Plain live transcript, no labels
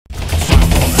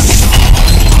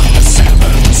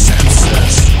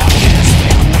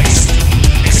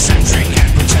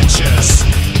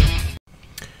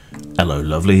Hello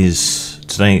lovelies,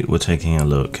 today we're taking a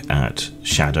look at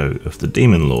Shadow of the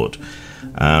Demon Lord,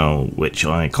 which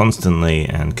I constantly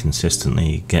and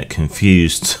consistently get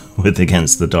confused with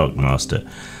against the Dark Master,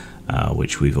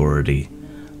 which we've already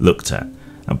looked at.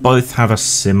 Now, both have a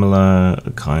similar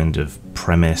kind of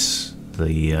premise,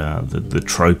 the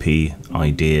tropey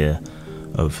idea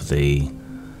of the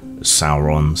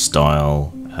Sauron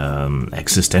style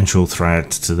existential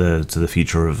threat to the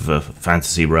future of a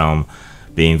fantasy realm,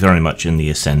 being very much in the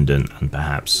ascendant and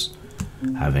perhaps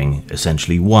having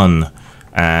essentially won,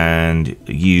 and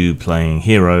you playing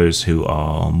heroes who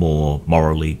are more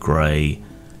morally grey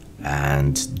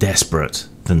and desperate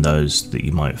than those that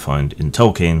you might find in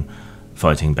Tolkien,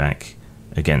 fighting back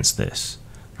against this.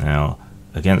 Now,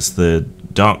 against the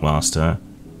Dark Master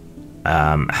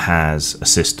has a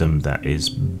system that is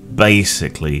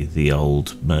basically the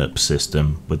old MERP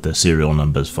system with the serial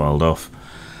numbers filed off.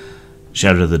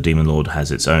 Shadow of the Demon Lord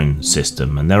has its own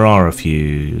system, and there are a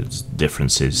few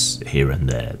differences here and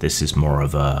there. This is more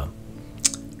of a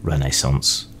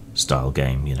Renaissance style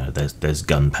game, you know. There's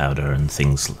gunpowder and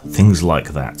things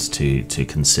like that to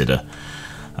consider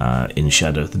in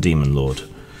Shadow of the Demon Lord.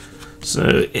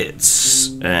 So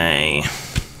it's a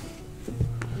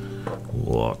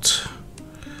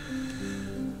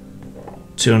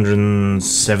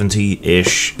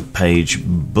 270-ish page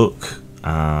book.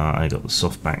 I got the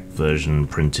softback version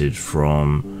printed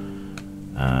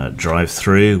from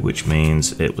drive-through, which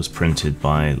means it was printed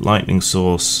by Lightning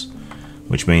Source,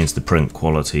 which means the print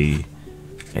quality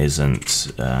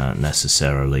isn't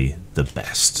necessarily the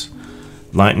best.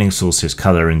 Lightning Source's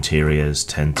color interiors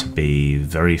tend to be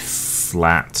very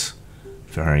flat,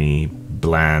 very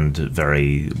bland,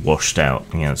 very washed out.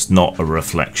 You know, it's not a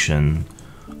reflection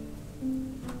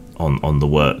on the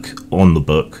work, on the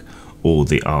book, or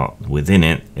the art within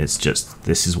it. It's just,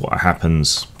 this is what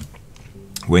happens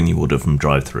when you order from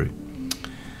drive-through.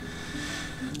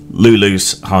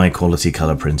 Lulu's high quality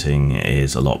color printing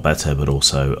is a lot better, but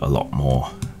also a lot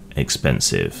more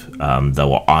expensive,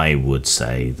 though I would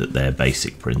say that their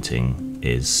basic printing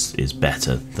is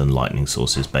better than Lightning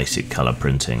Source's basic color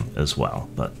printing as well.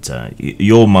 But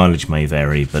your mileage may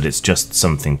vary, but it's just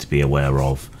something to be aware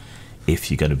of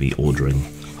if you're going to be ordering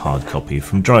hard copy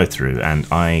from drive-through, and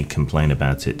I complain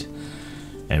about it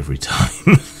every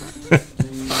time.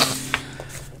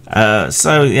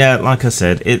 So yeah, like I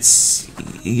said, it's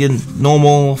your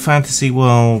normal fantasy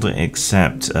world,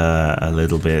 except a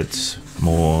little bit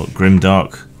more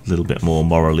grimdark, a little bit more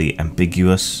morally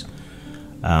ambiguous,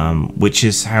 which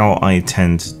is how I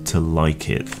tend to like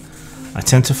it. I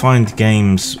tend to find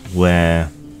games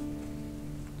where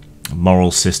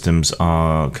moral systems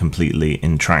are completely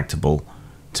intractable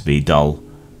to be dull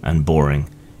and boring.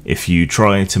 If you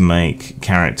try to make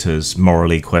characters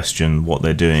morally question what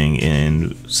they're doing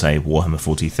in, say, Warhammer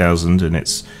 40,000 and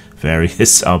its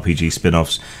various RPG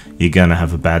spin-offs, you're gonna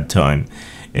have a bad time.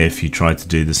 If you try to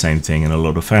do the same thing in a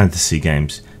lot of fantasy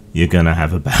games, you're gonna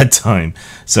have a bad time.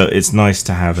 So it's nice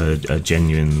to have a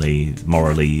genuinely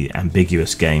morally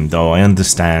ambiguous game, though I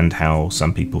understand how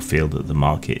some people feel that the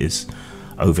market is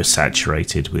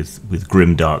oversaturated with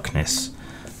grim darkness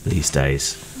these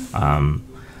days,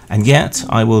 and yet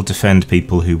I will defend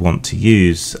people who want to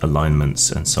use alignments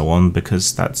and so on,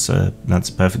 because that's a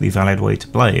perfectly valid way to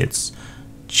play. It's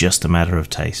just a matter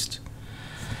of taste.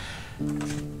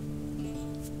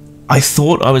 I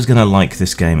thought I was going to like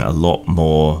this game a lot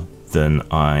more than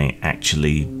I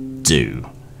actually do.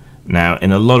 Now,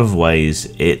 in a lot of ways,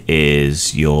 it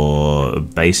is your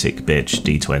basic bitch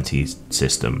D20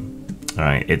 system. All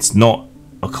right, it's not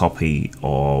a copy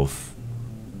of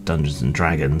Dungeons and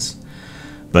Dragons,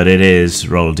 but it is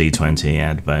roll a d20,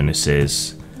 add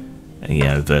bonuses, you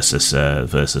know, versus a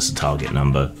target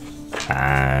number,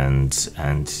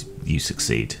 and you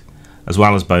succeed. As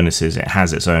well as bonuses, it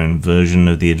has its own version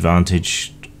of the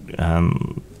advantage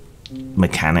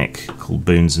mechanic called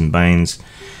boons and banes.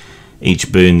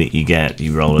 Each boon that you get,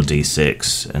 you roll a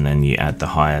d6, and then you add the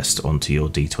highest onto your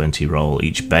d20 roll.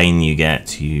 Each bane you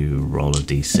get, you roll a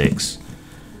d6,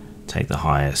 take the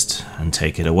highest, and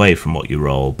take it away from what you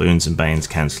roll. Boons and banes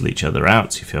cancel each other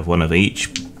out, so if you have one of each,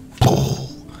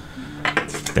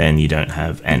 then you don't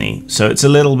have any. So it's a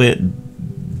little bit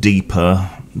deeper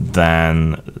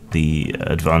than the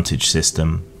advantage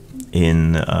system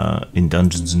in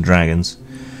Dungeons and Dragons.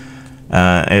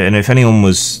 And if anyone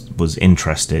was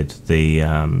interested, the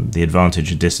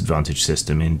advantage and disadvantage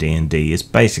system in D&D is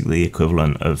basically the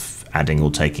equivalent of adding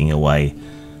or taking away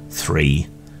 3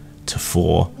 to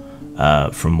 4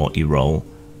 from what you roll,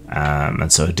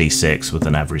 and so a d6 with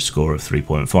an average score of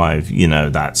 3.5, you know,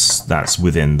 that's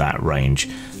within that range.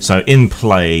 So in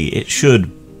play, it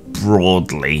should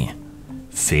broadly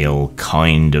feel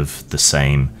kind of the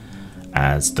same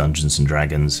as Dungeons and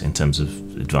Dragons in terms of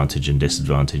advantage and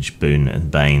disadvantage, boon and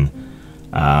bane,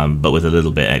 but with a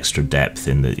little bit extra depth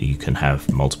in that you can have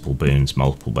multiple boons,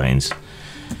 multiple banes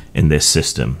in this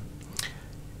system.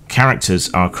 Characters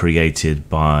are created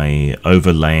by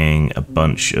overlaying a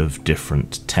bunch of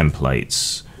different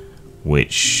templates,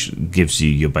 which gives you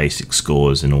your basic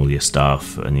scores in all your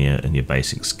stuff and your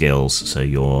basic skills. So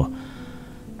your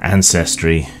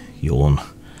ancestry,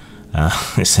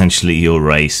 essentially your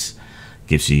race,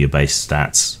 gives you your base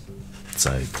stats.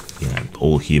 So,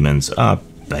 all humans are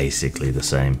basically the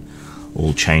same.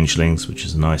 All changelings, which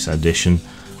is a nice addition,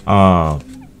 are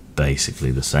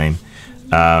basically the same.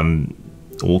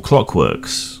 All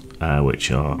clockworks,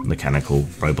 which are mechanical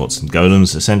robots and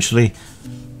golems, essentially,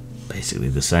 basically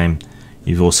the same.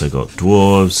 You've also got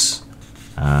dwarves,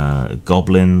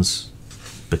 goblins,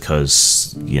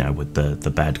 because with the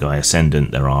bad guy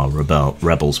ascendant there are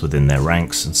rebels within their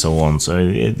ranks and so on, so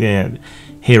here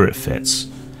it fits.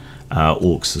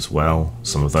 Orcs as well,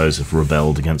 some of those have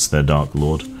rebelled against their Dark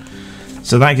Lord.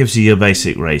 So that gives you your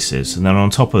basic races, and then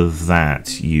on top of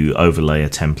that you overlay a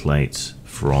template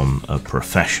from a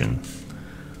profession.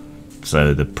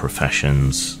 So the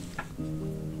professions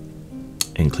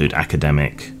include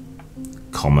academic,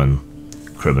 common,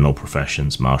 criminal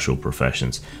professions, martial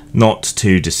professions, not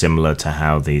too dissimilar to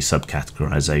how the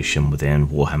subcategorization within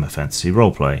Warhammer Fantasy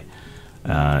Roleplay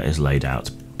is laid out,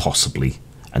 possibly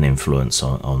an influence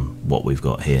on what we've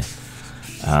got here.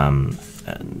 And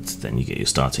then you get your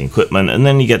starting equipment, and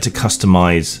then you get to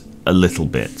customize a little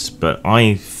bit, but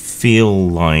I feel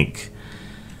like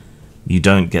you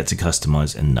don't get to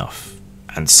customize enough,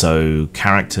 and so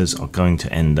characters are going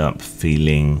to end up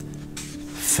feeling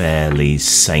fairly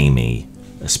samey,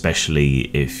 especially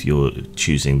if you're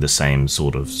choosing the same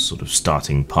sort of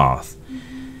starting path.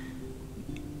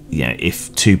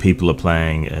 If two people are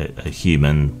playing a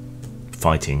human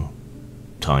fighting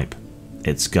type,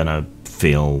 it's gonna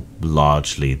feel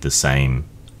largely the same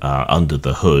under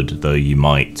the hood, though you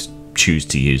might choose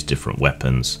to use different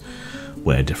weapons,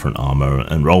 wear different armor,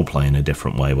 and roleplay in a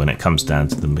different way. When it comes down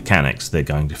to the mechanics, they're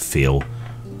going to feel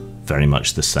very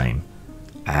much the same.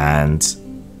 And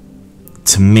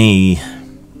to me,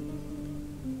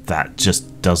 that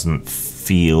just doesn't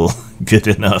feel good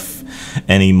enough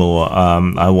anymore.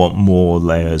 I want more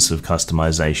layers of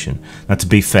customization. Now, to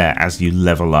be fair, as you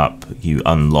level up, you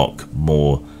unlock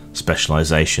more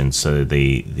specialization, so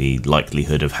the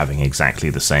likelihood of having exactly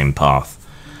the same path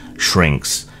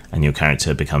shrinks, and your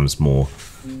character becomes more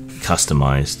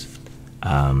customized.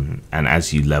 And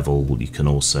as you level, you can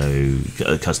also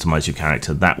customize your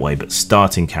character that way, but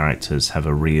starting characters have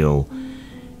a real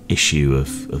issue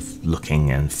of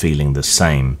looking and feeling the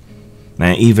same.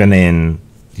 Now, even in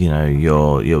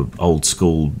your old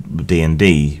school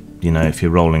D&D, if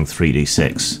you're rolling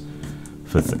 3d6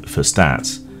 for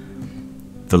stats,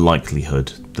 the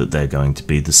likelihood that they're going to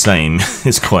be the same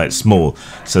is quite small.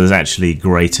 So there's actually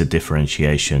greater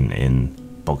differentiation in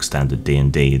bog standard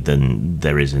D&D than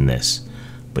there is in this,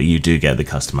 but you do get the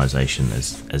customization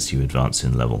as you advance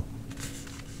in level.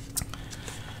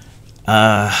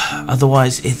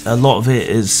 Otherwise, a lot of it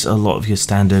is a lot of your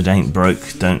standard ain't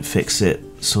broke, don't fix it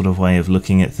sort of way of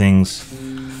looking at things.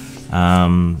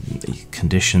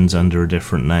 Conditions under a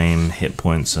different name, hit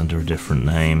points under a different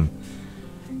name,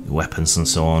 weapons and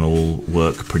so on all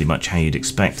work pretty much how you'd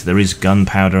expect. There is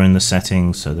gunpowder in the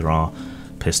setting, so there are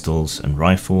pistols and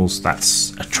rifles.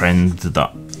 That's a trend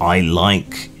that I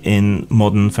like in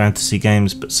modern fantasy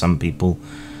games, but some people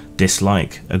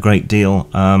dislike a great deal.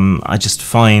 I just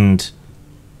find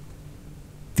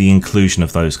the inclusion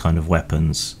of those kind of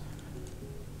weapons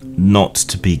not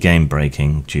to be game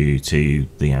breaking due to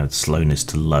the slowness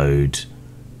to load,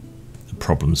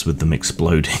 problems with them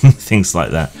exploding, things like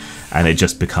that, and it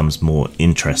just becomes more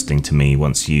interesting to me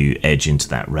once you edge into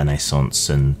that Renaissance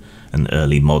and an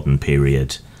early modern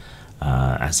period,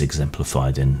 as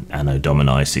exemplified in Anno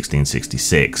Domini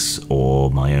 1666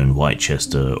 or my own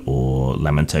Whitechester or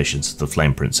Lamentations of the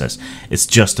Flame Princess. It's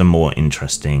just a more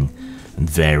interesting and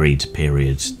varied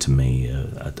period to me,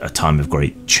 a time of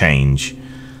great change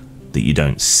that you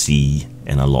don't see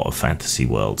in a lot of fantasy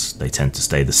worlds. They tend to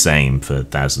stay the same for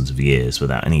thousands of years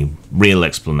without any real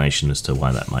explanation as to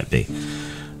why that might be.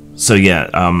 So yeah,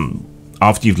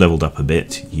 after you've leveled up a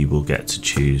bit, you will get to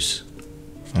choose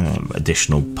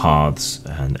additional paths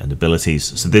and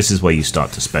abilities. So this is where you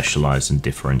start to specialize and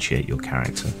differentiate your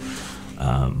character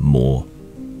more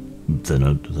than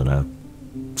a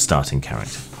starting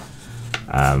character.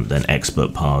 then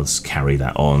expert paths carry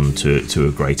that on to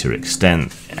a greater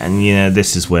extent. And you know,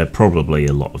 this is where probably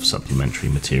a lot of supplementary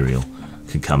material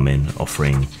could come in,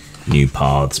 offering new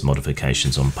paths,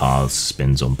 modifications on paths,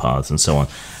 spins on paths, and so on.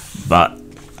 But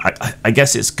I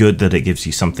guess it's good that it gives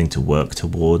you something to work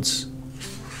towards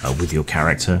with your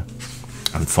character,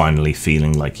 and finally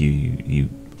feeling like you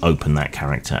open that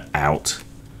character out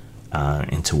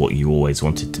into what you always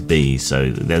wanted to be.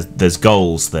 So there's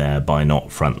goals there by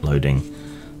not front loading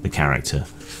the character,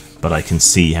 but I can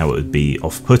see how it would be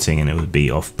off-putting, and it would be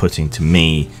off-putting to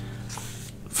me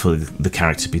for the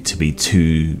character to be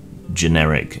too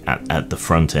generic at the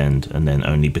front end, and then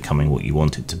only becoming what you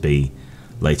want it to be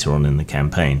later on in the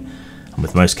campaign. And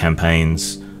with most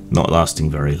campaigns not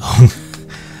lasting very long,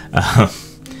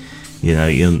 you know,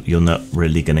 you're not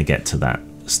really going to get to that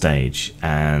stage.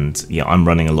 And yeah, I'm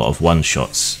running a lot of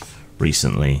one-shots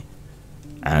recently,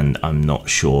 and I'm not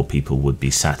sure people would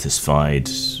be satisfied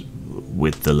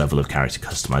with the level of character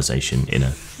customization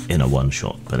in a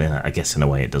one-shot. But I guess in a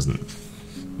way it doesn't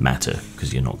matter,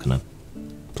 because you're not going to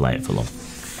play it for long.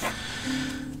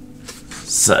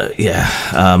 So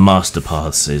yeah, Master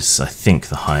Paths is, I think,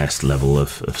 the highest level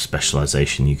of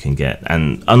specialization you can get.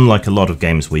 And unlike a lot of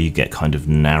games where you get kind of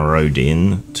narrowed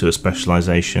in to a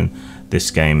specialization, this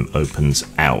game opens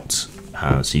out.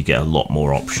 So you get a lot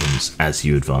more options as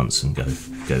you advance and go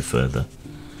further.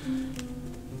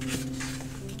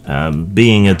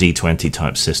 Being a D20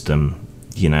 type system,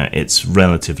 you know, it's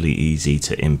relatively easy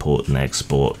to import and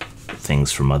export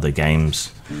things from other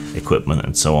games, equipment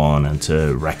and so on, and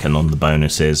to reckon on the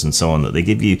bonuses and so on that they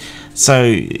give you.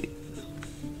 So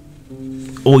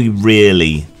all you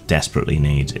really desperately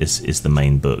need is the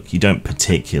main book. You don't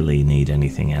particularly need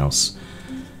anything else.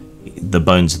 The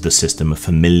bones of the system are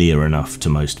familiar enough to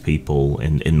most people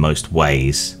in most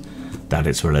ways that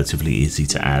it's relatively easy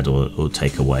to add or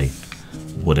take away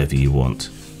whatever you want.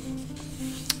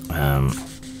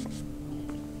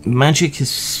 Magic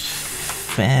is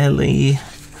fairly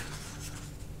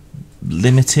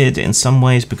limited in some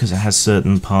ways, because it has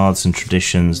certain paths and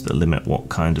traditions that limit what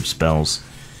kind of spells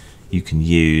you can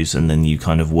use, and then you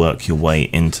kind of work your way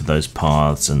into those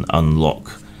paths and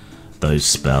unlock those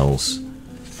spells.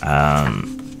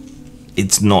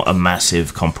 It's not a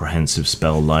massive comprehensive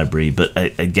spell library, but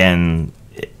again,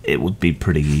 it would be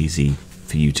pretty easy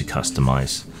for you to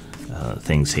customize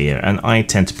things here, and I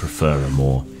tend to prefer a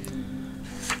more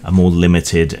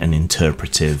limited and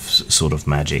interpretive sort of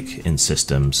magic in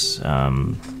systems.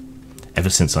 Ever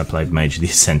since I played Mage of the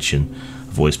Ascension,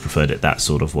 I've always preferred it that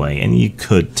sort of way, and you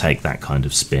could take that kind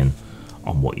of spin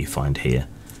on what you find here,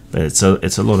 but it's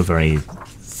a lot of very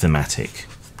thematic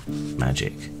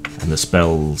magic, and the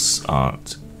spells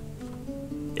aren't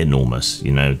enormous.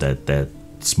 You know, they're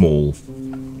small,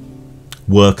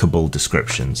 workable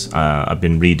descriptions. I've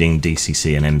been reading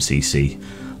DCC and MCC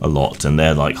a lot, and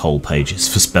their like whole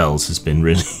pages for spells has been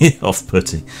really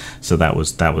off-putting. So that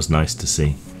was nice to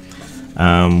see.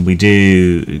 We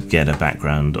do get a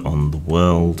background on the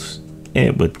world.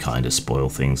 It would kind of spoil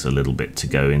things a little bit to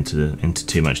go into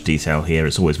too much detail here.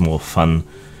 It's always more fun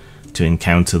to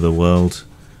encounter the world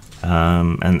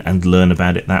and learn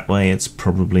about it that way. It's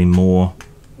probably more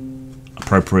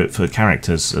appropriate for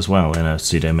characters as well in a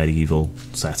pseudo-medieval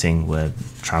setting where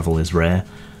travel is rare.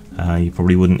 You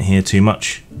probably wouldn't hear too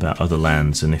much about other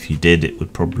lands, and if you did, it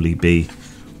would probably be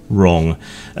wrong.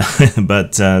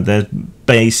 But there's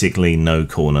basically no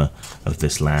corner of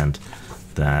this land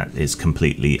that is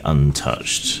completely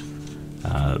untouched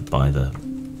by the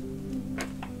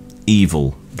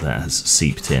evil that has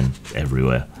seeped in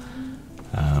everywhere.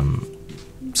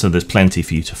 So there's plenty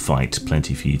for you to fight,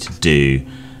 plenty for you to do,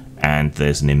 and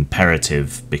there's an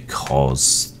imperative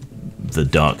because the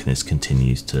darkness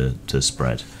continues to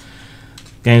spread.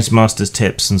 Games Master's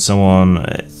tips and so on,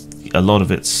 a lot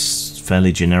of it's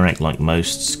fairly generic, like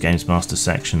most Games Master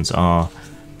sections are.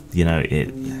 You know,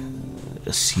 it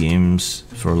assumes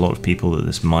for a lot of people that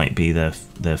this might be their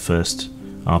first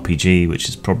RPG, which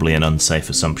is probably an unsafe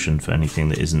assumption for anything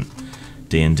that isn't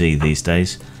D&D these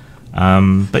days.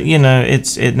 But you know,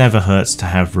 it never hurts to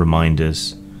have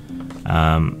reminders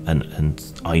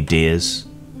and ideas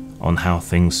on how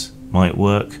things might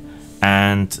work.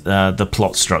 And the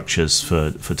plot structures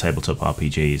for tabletop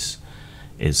RPGs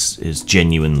is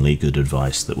genuinely good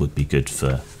advice that would be good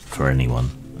for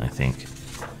anyone, I think.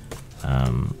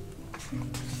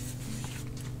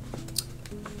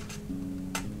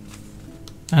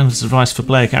 And it's advice for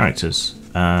player characters,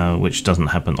 which doesn't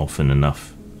happen often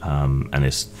enough, and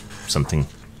is something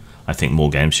I think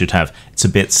more games should have. It's a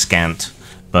bit scant,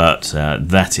 but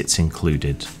that it's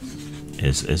included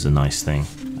is a nice thing.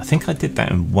 I think I did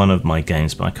that in one of my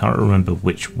games, but I can't remember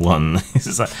which one.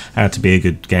 It's like how to be a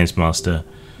good games master,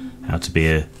 how to be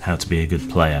a good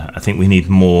player. I think we need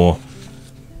more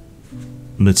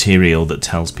material that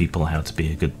tells people how to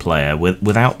be a good player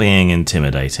without being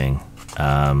intimidating.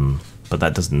 But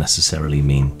that doesn't necessarily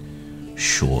mean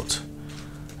short.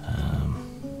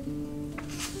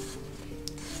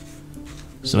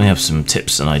 So we have some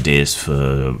tips and ideas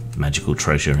for magical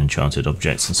treasure, enchanted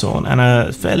objects and so on, and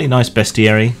a fairly nice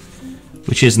bestiary,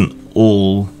 which isn't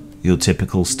all your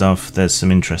typical stuff. There's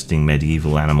some interesting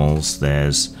medieval animals,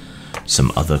 there's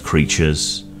some other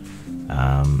creatures,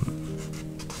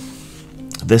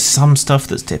 there's some stuff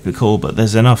that's typical, but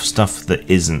there's enough stuff that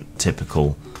isn't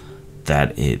typical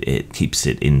that it keeps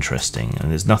it interesting,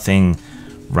 and there's nothing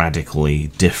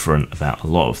radically different about a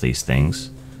lot of these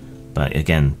things. But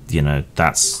again, you know,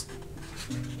 that's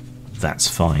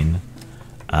fine.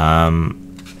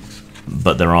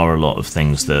 But there are a lot of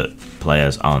things that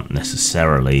players aren't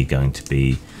necessarily going to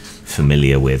be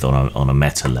familiar with on a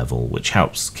meta level, which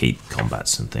helps keep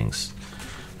combats and things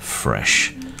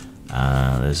fresh.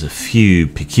 There's a few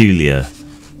peculiar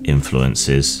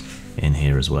influences in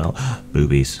here as well.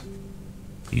 Boobies.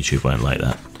 YouTube won't like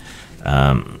that.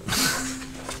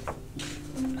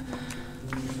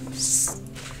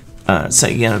 So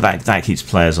you know, that keeps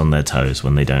players on their toes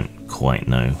when they don't quite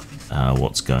know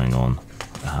what's going on,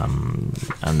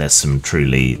 and there's some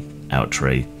truly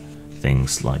outre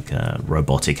things like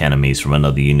robotic enemies from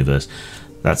another universe.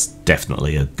 That's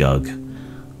definitely a gug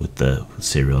with the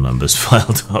serial numbers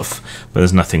filed off, but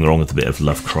there's nothing wrong with a bit of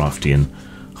Lovecraftian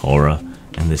horror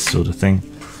and this sort of thing.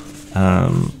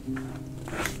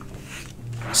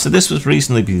 So this was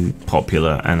reasonably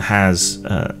popular and has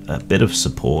a bit of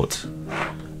support.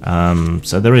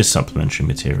 So there is supplementary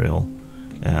material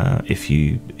if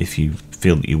you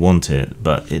feel that you want it,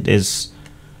 but it is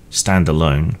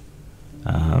standalone,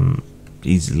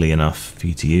 easily enough for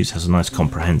you to use. Has a nice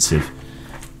comprehensive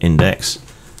index,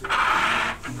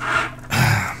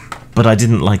 but I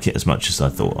didn't like it as much as I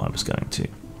thought I was going to.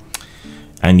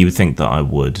 And you would think that I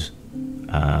would,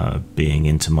 being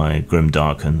into my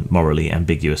grimdark and morally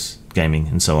ambiguous gaming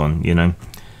and so on, you know.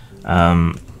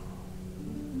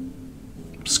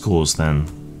 Scores then.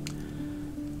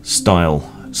 Style.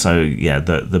 So yeah,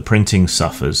 the printing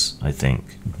suffers, I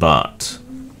think, but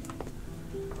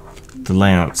the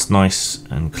layout's nice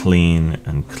and clean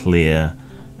and clear,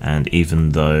 and even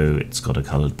though it's got a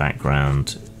coloured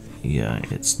background, yeah,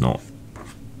 it's not.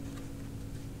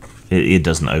 It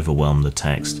doesn't overwhelm the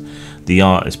text. The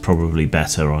art is probably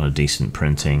better on a decent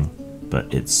printing,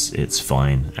 but it's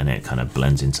fine, and it kind of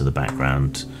blends into the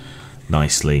background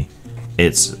nicely.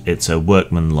 It's a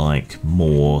workman-like,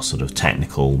 more sort of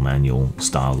technical manual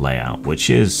style layout, which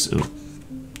is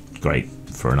great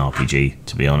for an RPG,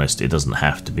 to be honest. It doesn't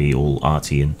have to be all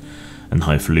arty and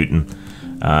highfalutin.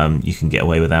 You can get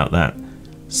away without that.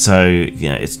 So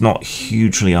yeah, it's not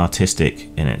hugely artistic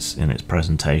in its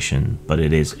presentation, but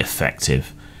it is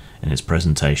effective in its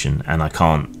presentation, and I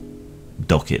can't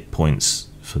dock it points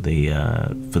for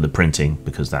the printing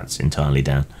because that's entirely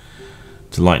down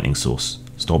to Lightning Source.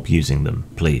 Stop using them,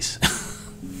 please.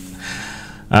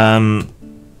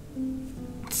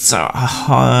 So a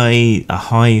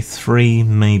high 3,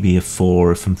 maybe a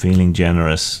 4 if I'm feeling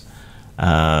generous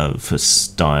for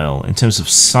style. In terms of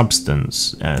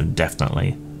substance,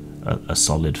 definitely a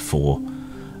solid 4.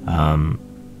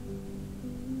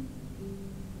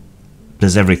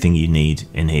 There's everything you need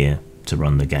in here to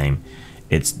run the game.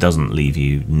 It doesn't leave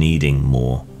you needing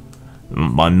more.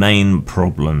 My main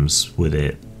problems with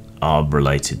it are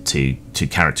related to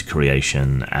character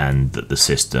creation, and that the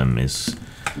system is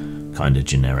kind of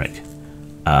generic.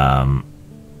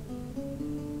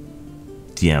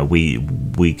 Yeah,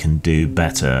 we can do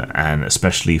better, and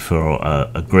especially for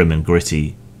a grim and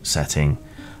gritty setting,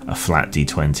 a flat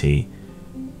d20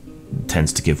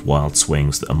 tends to give wild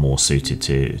swings that are more suited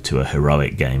to a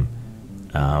heroic game,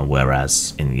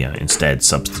 whereas instead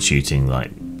substituting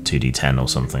like 2d10 or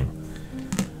something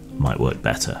might work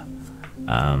better.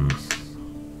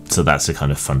 So that's a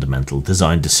kind of fundamental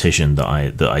design decision that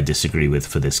I disagree with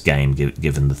for this game,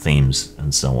 given the themes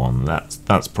and so on.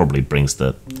 That's probably brings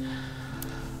the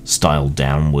style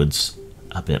downwards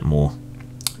a bit more.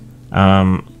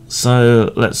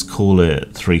 So let's call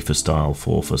it 3 for style,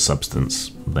 4 for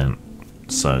substance then.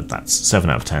 So that's 7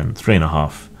 out of 10,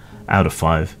 3.5 out of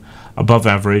 5, above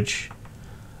average.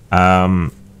 A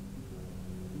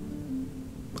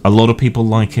lot of people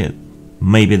like it.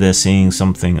 Maybe they're seeing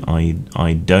something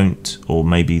I don't, or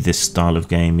maybe this style of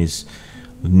game is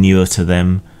newer to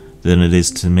them than it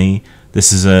is to me.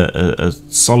 This is a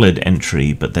solid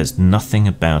entry, but there's nothing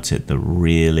about it that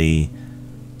really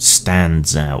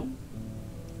stands out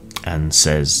and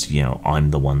says, you know,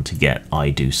 I'm the one to get. I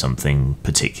do something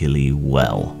particularly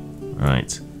well,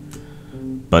 right?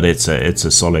 But it's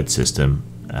a solid system.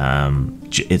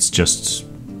 It's just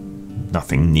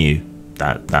nothing new.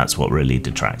 That's what really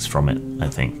detracts from it, I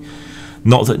think.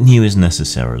 Not that new is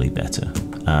necessarily better.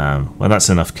 Well, that's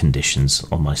enough conditions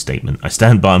on my statement. I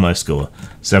stand by my score.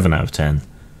 7 out of 10.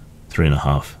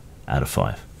 3.5 out of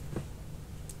 5.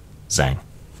 Zang.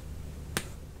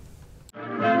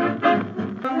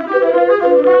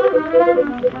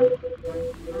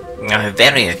 I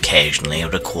very occasionally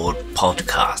record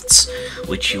podcasts,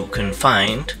 which you can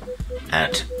find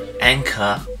at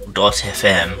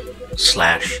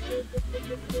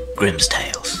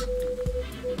anchor.fm/Grimstales.